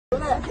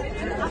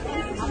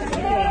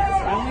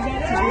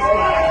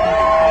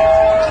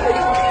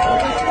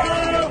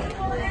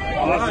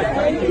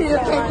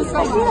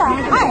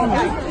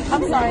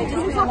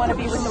want to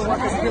be with the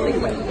workers really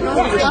quick.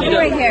 I'll be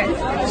right here.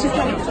 She's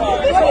coming.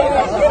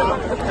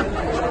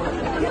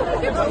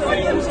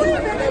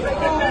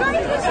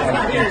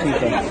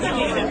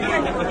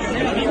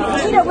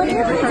 Rashida, would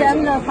you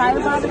condemn the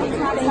firebombing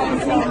attack?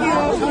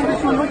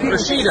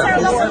 Rashida,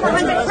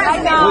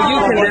 will you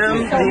condemn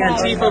the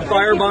Antifa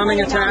firebombing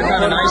attack on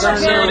an ICE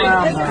facility?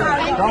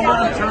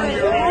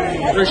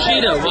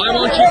 Rashida, why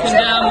won't you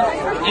condemn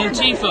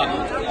Antifa?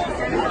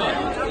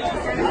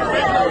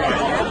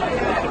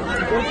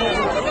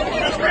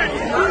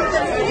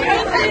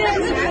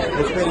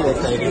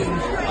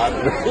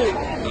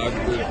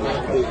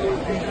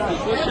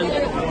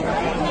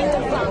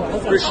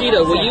 Rashida,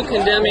 will you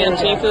condemn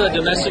Antifa, a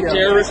domestic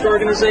terrorist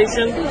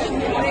organization?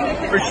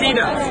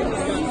 Rashida,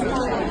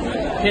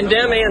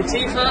 condemn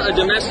Antifa, a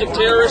domestic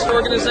terrorist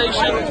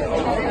organization?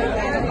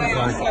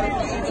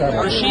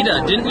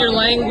 Rashida, didn't your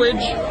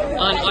language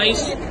on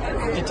ICE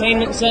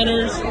detainment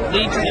centers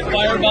lead to the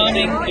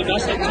firebombing,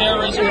 domestic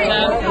terrorism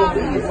attack?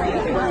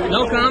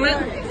 No comment?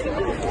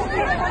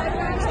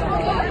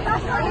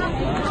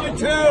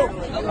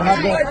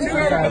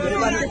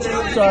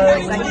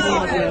 Sorry.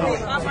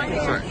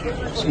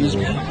 Excuse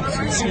me.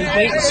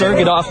 Sir,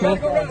 get off me.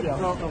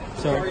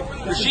 Sorry.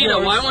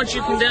 Rashida, why won't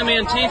you condemn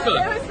Antifa?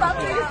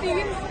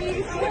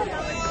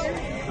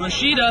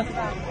 Rashida,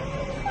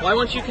 why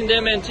won't you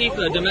condemn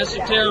Antifa, a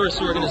domestic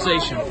terrorist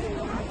organization?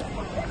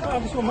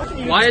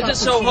 Why is it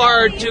so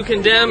hard to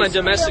condemn a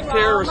domestic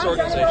terrorist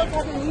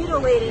organization?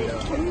 Mutilated.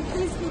 Can you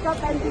please speak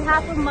up on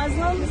behalf of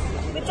Muslims?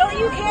 But don't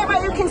you care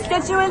about your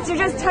constituents? You're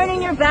just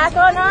turning your back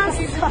on us?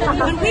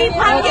 I'm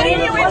getting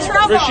you in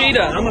trouble.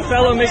 Rashida, I'm a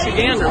fellow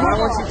Michigander. Why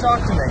won't you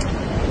talk to me?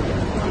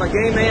 I'm a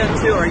gay man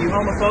too. Are you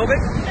homophobic?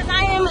 Because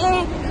I am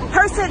a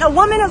person, a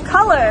woman of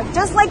color,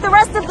 just like the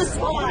rest of the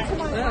squad.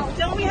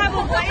 Don't we have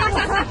a right?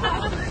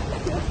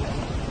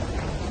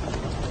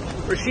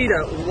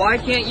 Rashida, why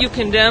can't you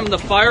condemn the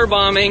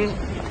firebombing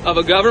of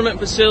a government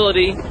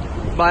facility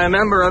by a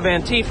member of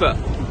Antifa,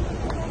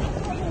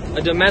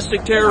 a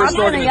domestic terrorist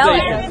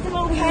organization?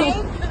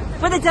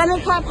 For the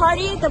Democrat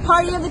Party, the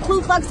party of the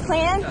Ku Klux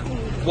Klan?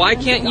 Why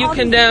can't you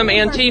condemn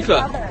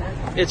Antifa?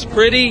 It's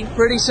pretty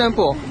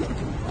simple.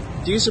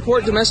 Do you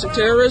support domestic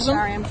terrorism?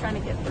 Sorry, I'm trying to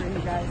get through you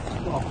guys.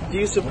 Do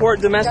you support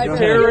domestic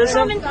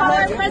terrorism?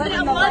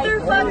 President, motherfucker,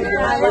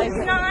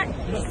 does not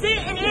sit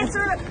and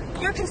answer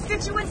your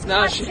constituents'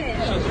 questions.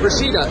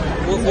 Rashida,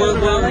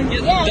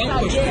 don't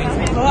push me.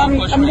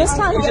 I'm just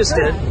trying You just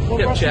did.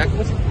 Hip check.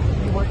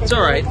 It's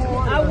all right.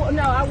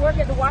 I work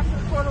at the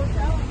Washington Port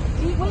Hotel.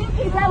 Will you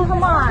condemn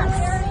Hamas?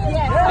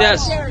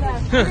 Yes.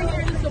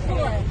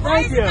 Why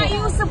is it that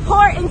you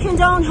support and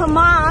condone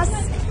Hamas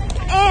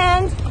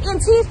and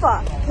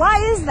Antifa? Why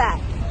is that?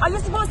 Are you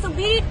supposed to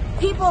lead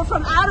people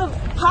from out of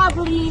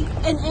poverty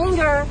and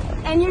anger,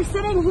 and you're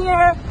sitting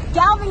here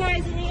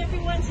galvanizing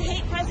everyone to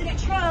hate President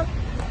Trump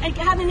and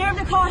have the nerve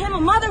to call him a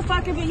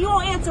motherfucker, but you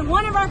won't answer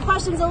one of our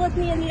questions or look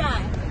me in the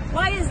eye?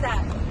 Why is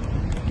that?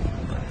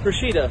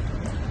 Rashida,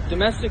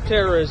 domestic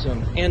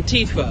terrorism,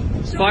 Antifa,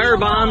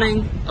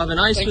 firebombing of an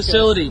ICE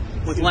facility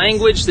with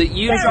language that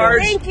you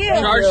charged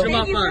them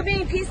up on.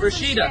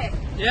 Rashida,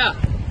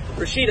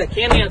 Rashida,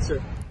 can't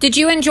answer. Did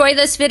you enjoy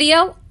this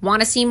video?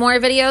 Want to see more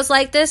videos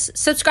like this?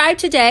 Subscribe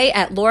today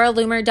at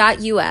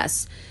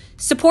lauraloomer.us.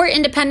 Support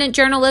independent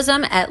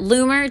journalism at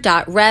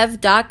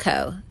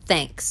loomer.rev.co.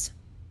 Thanks.